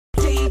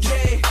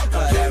DJ,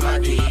 cause that's my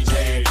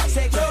DJ. I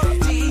say go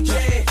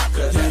DJ,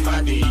 cause that's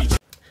my DJ.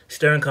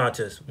 Staring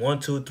contest. 1,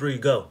 2, 3,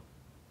 go.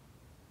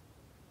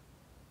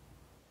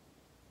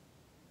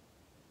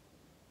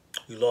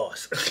 You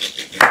lost.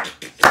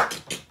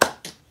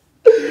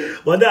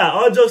 But nah,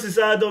 all jokes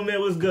aside though,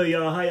 man, what's good,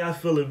 y'all? How y'all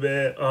feeling,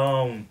 man?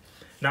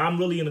 Now I'm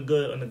really in a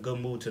good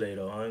mood today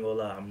though. I ain't gonna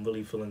lie, I'm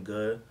really feeling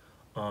good.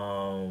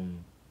 Y'all,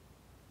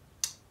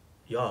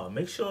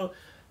 make sure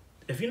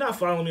if you're not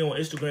following me on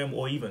Instagram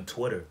or even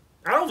Twitter,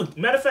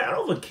 matter of fact, I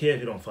don't even care if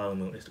you don't follow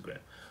me on Instagram.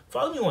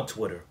 Follow me on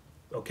Twitter,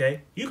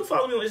 okay? You can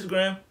follow me on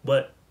Instagram,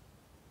 but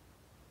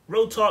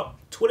real talk,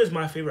 Twitter's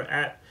my favorite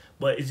app.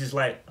 But it's just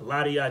like a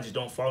lot of y'all just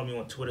don't follow me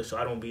on Twitter, so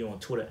I don't be on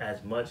Twitter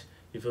as much.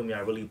 You feel me? I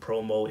really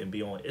promote and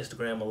be on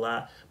Instagram a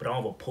lot, but I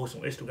don't ever post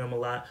on Instagram a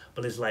lot.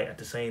 But it's like at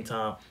the same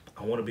time,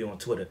 I want to be on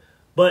Twitter.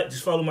 But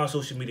just follow my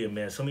social media,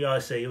 man. Some of y'all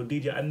say, yo,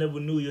 DJ, I never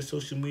knew your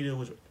social media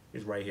was...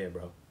 It's right here,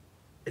 bro.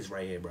 It's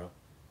right here, bro.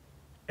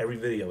 Every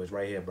video is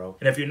right here, bro.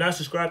 And if you're not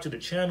subscribed to the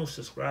channel,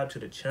 subscribe to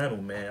the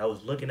channel, man. I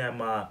was looking at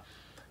my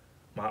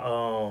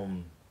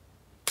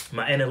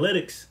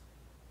analytics,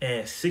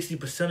 and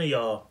 60% of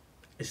y'all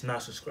is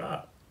not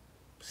subscribed.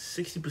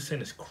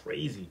 60% is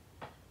crazy.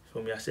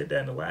 Feel me? I said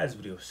that in the last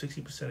video.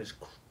 60% is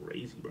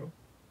crazy, bro.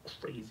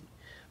 Crazy.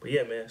 But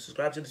yeah, man,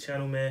 subscribe to the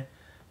channel, man.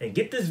 And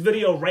get this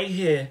video right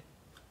here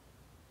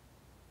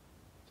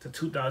to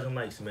 2,000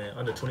 likes, man.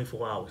 Under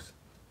 24 hours.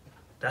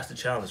 That's the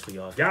challenge for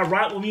y'all. If y'all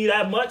rock with me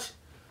that much,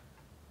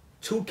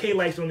 2K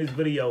likes on this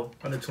video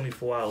under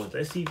 24 hours.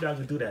 Let's see if y'all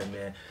can do that,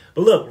 man.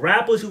 But look,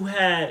 rappers who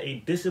had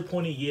a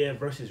disappointing year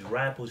versus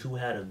rappers who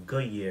had a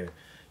good year.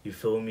 You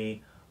feel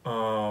me?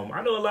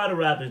 I know a lot of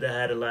rappers that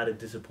had a lot of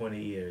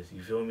disappointing years.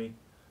 You feel me?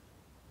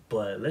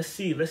 But let's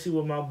see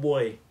what my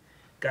boy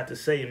got to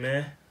say,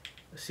 man.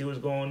 Let's see what's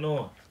going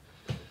on.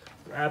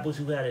 Rappers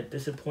who had a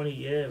disappointing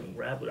year,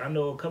 I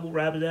know a couple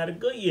rappers that had a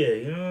good year,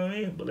 you know what I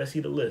mean? But let's see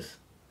the list.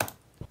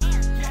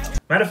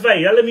 Matter of fact,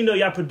 y'all let me know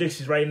y'all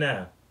predictions right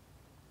now.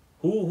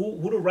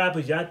 Who the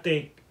rappers y'all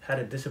think had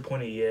a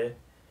disappointing year,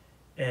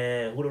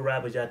 and who the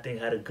rappers y'all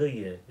think had a good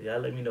year? Y'all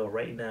let me know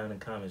right now in the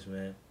comments,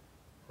 man.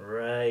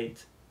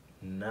 Right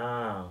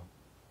now.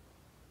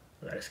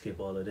 I gotta skip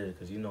all of this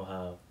because you know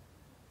how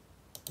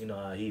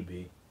he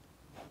be.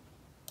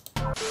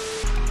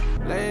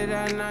 Late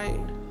at night.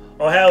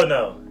 Oh, hell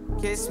no.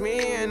 Kiss me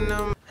and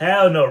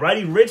Hell no.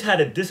 Roddy Ricch had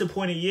a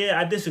disappointing year.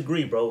 I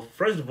disagree, bro.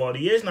 First of all, the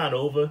year's not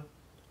over.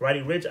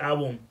 Roddy Ricch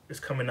album is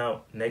coming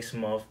out next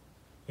month.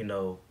 You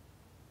know,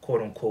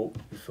 quote unquote,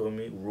 you feel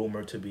me?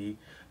 Rumored to be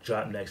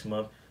dropped next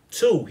month.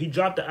 2, he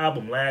dropped the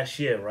album last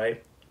year,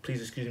 right?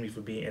 Please excuse me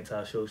for being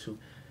anti-social.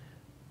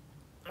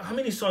 How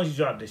many songs you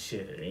dropped this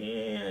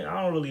year?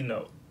 I don't really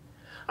know.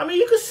 I mean,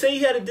 you could say he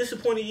had a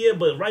disappointing year,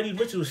 but Roddy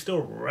Ricch was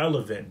still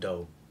relevant,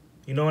 though.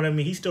 You know what I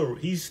mean? He's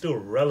still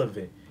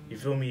relevant. You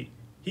feel me?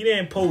 He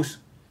didn't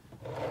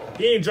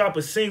drop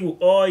a single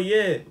all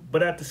year,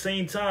 but at the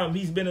same time,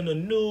 he's been in the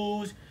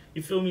news.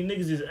 You feel me?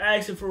 Niggas is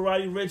asking for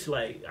Roddy Ricch.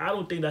 Like, I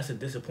don't think that's a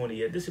disappointing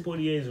year.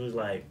 Disappointing years was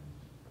like,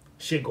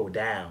 shit go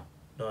down.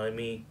 You know what I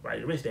mean?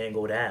 Roddy Ricch didn't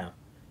go down.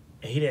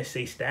 And he didn't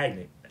stay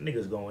stagnant. That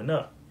nigga's going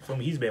up. You feel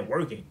me? He's been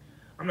working.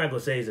 I'm not going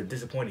to say it's a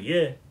disappointing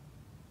year.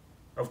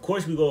 Of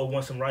course, we go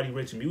want some Roddy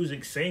Ricch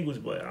music, singles,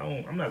 but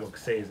I'm not going to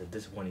say it's a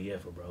disappointing year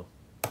for bro.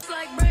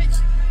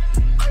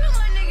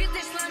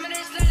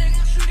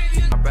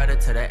 My brother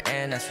to the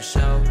end, that's for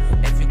sure.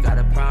 If you got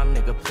a problem,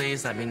 nigga,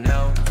 please let me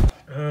know.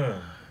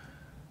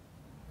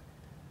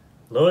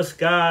 Lil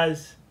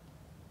Skies,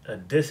 a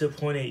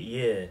disappointed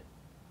year.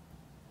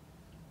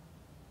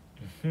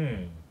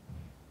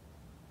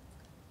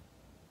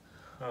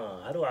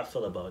 How do I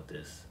feel about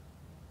this?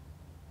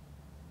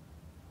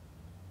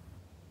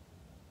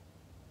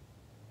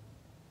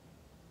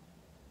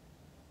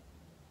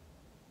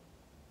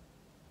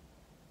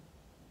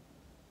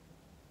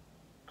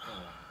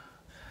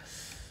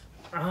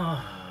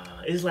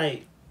 It's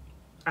like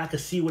I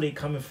could see where they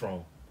coming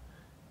from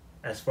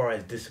as far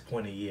as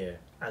disappointing year.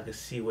 I could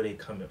see where they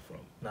coming from.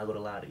 Not gonna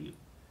lie to you.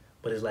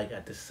 But it's like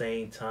at the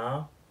same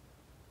time,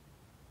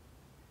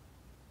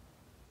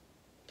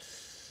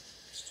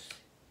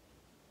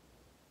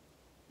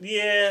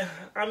 yeah,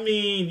 I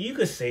mean, you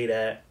could say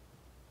that.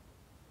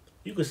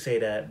 You could say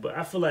that, but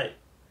I feel like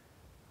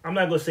I'm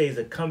not gonna say it's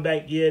a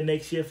comeback year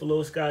next year for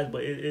Lil Skies,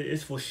 but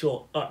it's for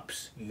sure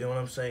ups. You know what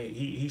I'm saying?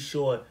 He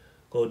sure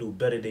gonna do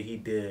better than he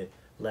did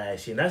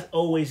last year. And that's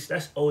always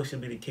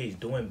should be the case.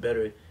 Doing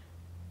better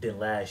than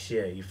last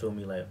year. You feel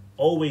me? Like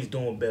always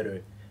doing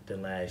better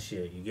than last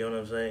year. You get what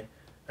I'm saying?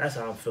 That's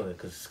how I'm feeling.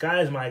 Cause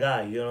Sky is my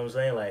guy. You know what I'm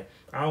saying? Like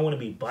I don't want to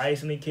be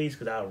biased in the case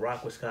because I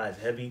rock with Skies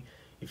heavy.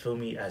 You feel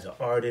me? As an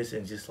artist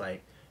and just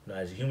like, you know,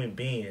 as a human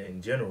being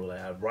in general,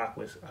 like I rock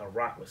with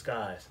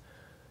Skies.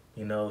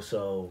 You know,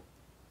 so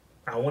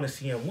I want to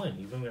see him win.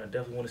 You feel me? I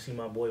definitely want to see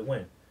my boy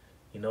win.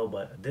 You know,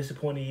 but a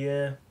disappointing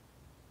year.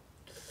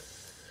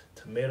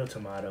 Tomato.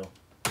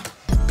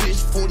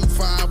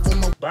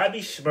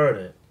 Bobby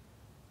Shmurda.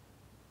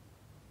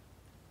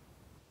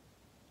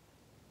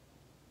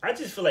 I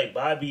just feel like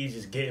Bobby is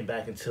just getting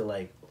back into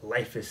like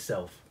life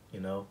itself, you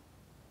know.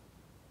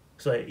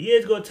 So like, yeah,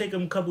 it's gonna take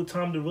him a couple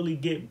times to really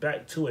get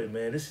back to it,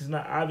 man. This is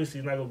not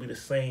obviously not gonna be the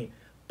same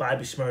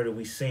Bobby Shmurda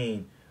we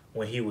seen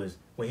when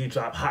he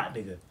dropped Hot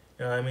Nigga.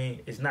 You know what I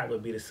mean? It's not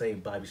gonna be the same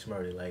Bobby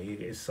Shmurda. Like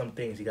it's some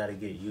things you gotta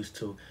get used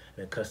to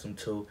and accustomed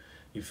to.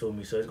 You feel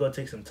me? So it's gonna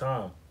take some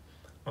time.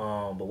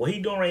 But what he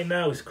doing right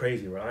now is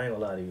crazy, bro. I ain't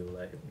gonna lie to you.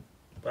 Like,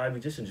 Bobby,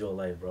 just enjoy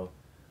life, bro.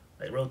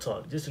 Like, real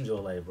talk, just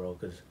enjoy life, bro.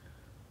 Cause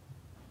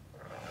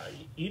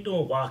you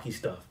doing wacky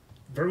stuff,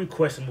 very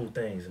questionable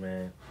things,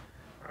 man.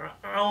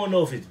 I don't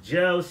know if it's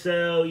jail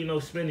cell, you know,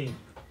 spending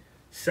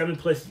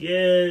 7+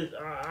 years.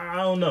 I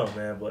don't know,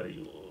 man, but.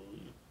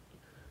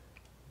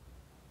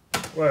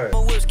 Word. My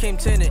whips came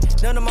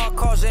tinted, none of my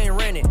cars ain't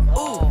rented.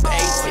 Ooh,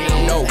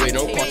 18, no way,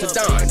 don't cross the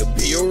dime. To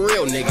be a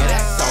real nigga,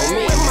 that's on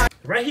me.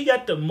 Right, he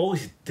got the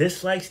most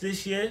dislikes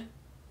this year.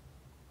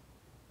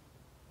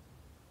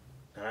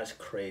 Nah, that's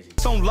crazy.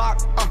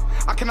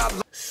 I cannot.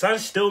 Son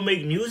still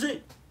make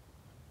music?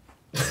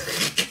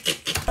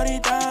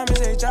 Upgrade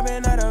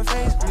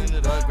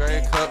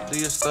cup, do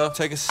your stuff,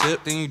 take a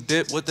sip, then you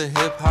dip with the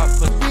hip hop.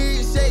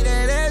 Shake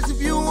that ass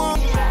if you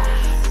want.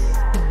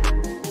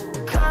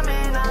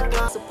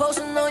 supposed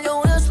to know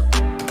your whistle.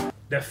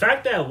 The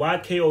fact that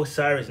YK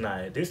Osiris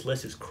not, this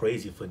list is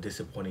crazy for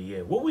disappointing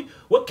year.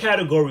 What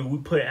category we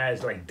put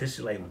as like this?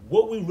 Like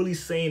what we really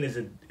saying is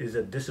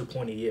a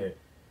disappointing year?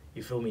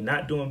 You feel me?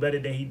 Not doing better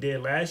than he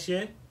did last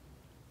year.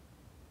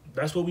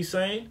 That's what we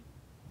saying.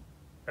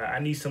 I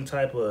need some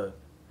type of,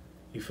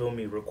 you feel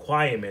me,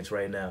 requirements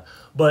right now.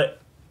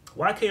 But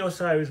YK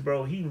Osiris,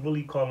 bro, he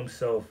really called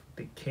himself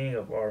the king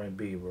of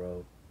R&B,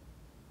 bro.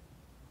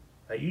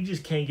 Like you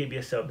just can't give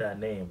yourself that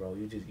name, bro.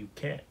 You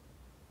can't.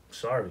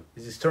 Sorry,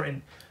 it's just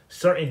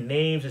certain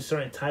names and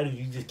certain titles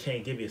you just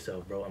can't give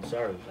yourself, bro. I'm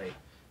sorry. Like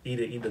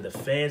either the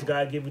fans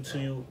gotta give it to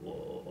you,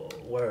 or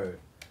word.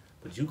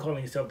 But you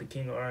calling yourself the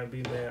king of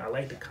R&B, man, I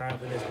like the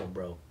confidence, but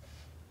bro.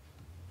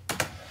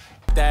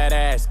 That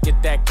ass,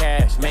 get that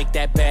cash, make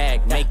that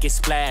bag, make it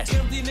splash.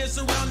 Emptiness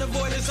around the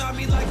void inside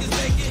me like it's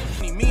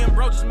vacant. Me and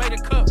bro just made a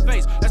cut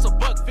face. That's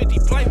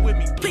 $150. Play with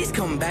me. Please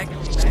come back.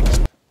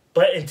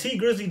 But in T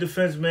Grizzly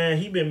defense, man,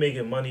 he been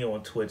making money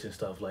on Twitch and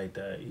stuff like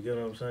that. You get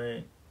what I'm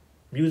saying?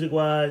 Music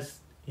wise,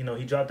 you know,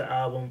 he dropped the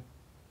album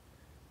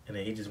and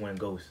then he just went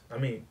ghost. I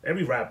mean,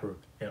 every rapper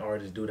and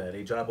artist do that.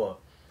 They drop an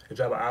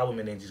album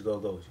and then just go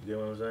ghost. You get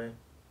what I'm saying?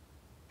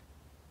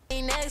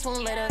 Next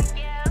one later.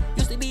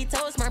 Used to be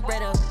toast my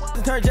brother.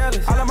 Turn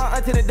jealous. I love my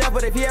aunt to the death,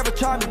 but if he ever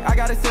try me, I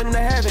gotta send him to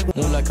heaven.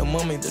 Move like a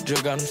mummy, the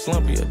drill got him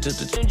slumpy.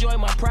 Just to Enjoy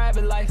my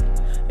private life.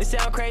 It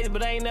sound crazy,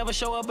 but I ain't never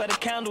show up at a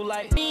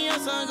candlelight. Me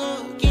and son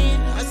go again.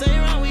 I say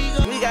around we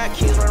go. we got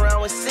kids run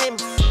around with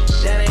Sims.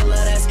 That ain't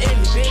love, that's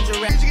envy. Bitch,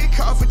 a rap. Did you get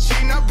caught for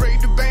cheating? I break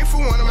the bank for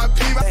one of my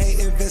people. I ain't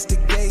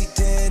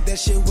investigating, that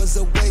shit was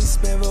a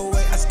waste, man, but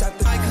wait, I stopped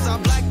the Cause I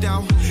blacked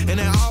out in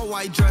that all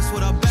white dress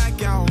with a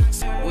back out.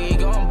 We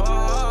gon'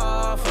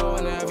 ball for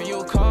whenever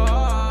you call.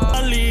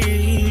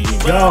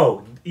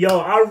 Yo,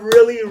 I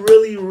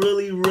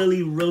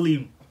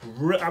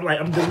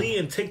I'm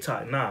deleting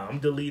TikTok. Nah, I'm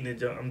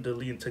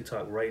deleting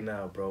TikTok right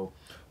now, bro.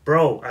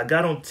 Bro, I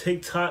got on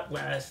TikTok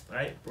last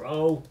night,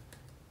 bro.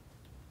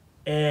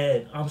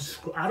 And I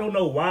don't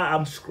know why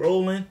I'm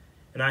scrolling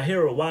and I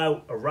hear a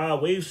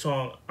Rod Wave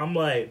song. I'm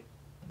like,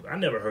 I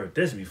never heard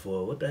this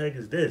before. What the heck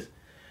is this?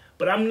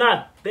 But I'm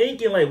not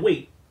thinking like,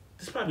 wait,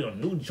 this is probably a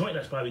new joint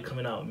that's probably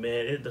coming out,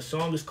 man. The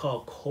song is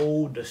called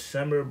Cold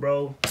December,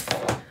 bro.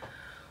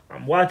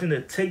 I'm watching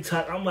the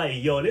TikTok. I'm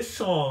like, yo, this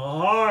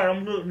song hard.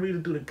 I'm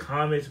reading through the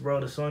comments, bro.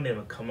 The song didn't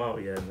even come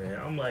out yet, man.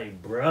 I'm like,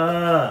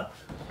 bruh.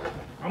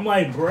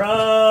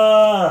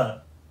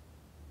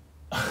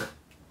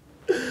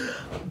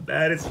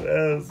 Bad as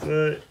hell,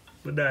 son.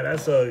 But nah,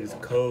 that song is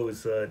cold,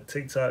 son.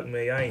 TikTok,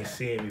 man, I ain't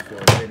seen me for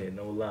a minute,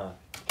 no lie.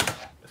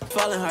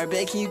 Falling hard,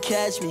 babe, can you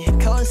catch me?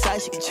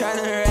 Coincide, she trying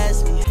to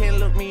harass me. Can't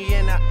look me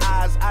in the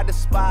eyes, I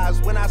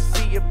despise when I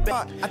see you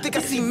back. I think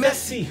I see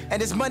Messi, and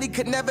his money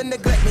could never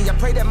neglect me. I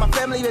pray that my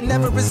family will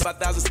never respect.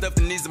 5,000 stuff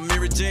that needs a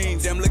mirror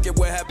jeans. Damn, look at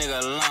what happened.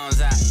 Nigga, lungs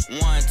out.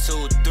 1,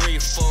 2, 3,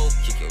 4.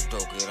 Kick your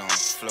dope, get on the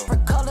floor.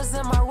 Colors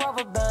in my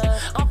rubber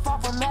band. I'm far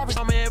from every.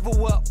 I'm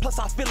everywhere, plus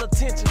I feel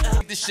attention.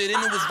 This shit in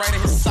it was right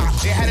in his sock.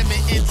 They had him in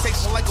intake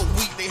for like a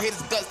week. They hate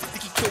his guts. They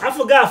think he killed. I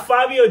forgot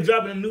Fabio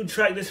dropping a new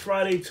track this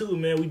Friday too,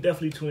 man. We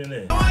definitely tuning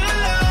in. No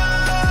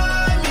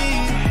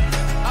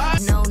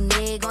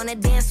nigga on the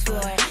dance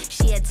floor.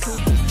 She had 2.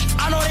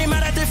 I know they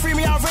mad at they free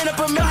me. I ran up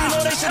 $1 million.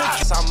 Know they should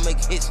have. I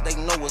make hits, they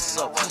know what's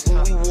up.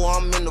 When we war,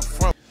 I'm in the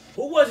front.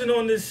 Who wasn't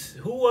on this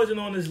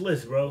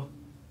list, bro?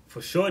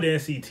 For sure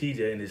didn't see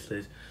TJ in this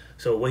list.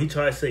 So what he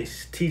tried to say,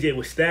 TJ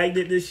was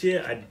stagnant this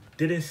year. I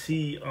didn't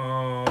see who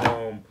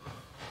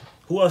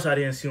else I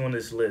didn't see on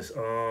this list?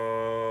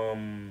 I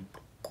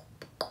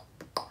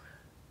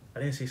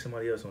didn't see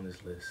somebody else on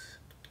this list.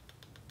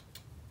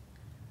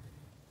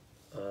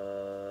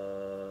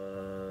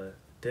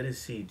 Didn't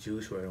see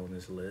Juice WRLD on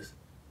this list.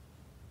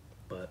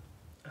 But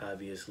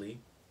obviously,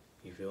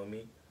 you feel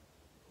me?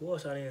 Who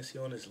else I didn't see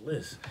on this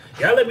list?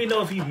 Y'all let me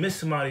know if you missed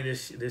somebody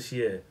this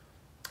year.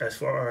 as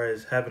far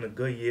as having a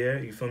good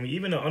year, you feel me?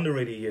 Even an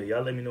underrated year,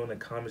 y'all let me know in the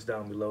comments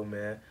down below,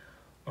 man.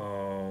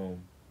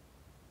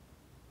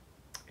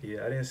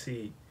 Yeah, I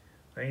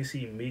ain't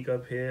see Meek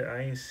up here.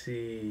 I ain't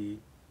see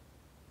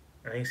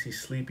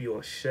Sleepy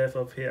or Chef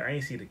up here. I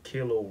ain't see the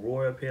Kilo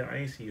Roy up here. I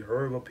ain't see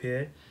Herb up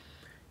here.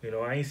 You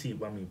know, I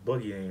mean,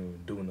 Boogie ain't even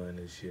doing nothing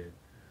this shit.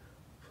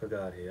 Fuck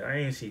out here. I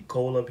ain't see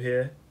Cole up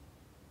here.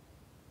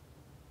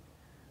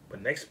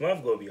 But next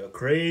month gonna be a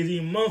crazy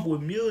month with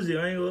music.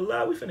 I ain't gonna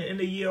lie. We finna end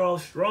the year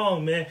off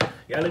strong, man.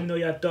 Y'all let me know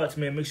y'all thoughts,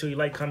 man. Make sure you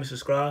like, comment,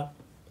 subscribe.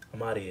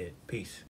 I'm out of here. Peace.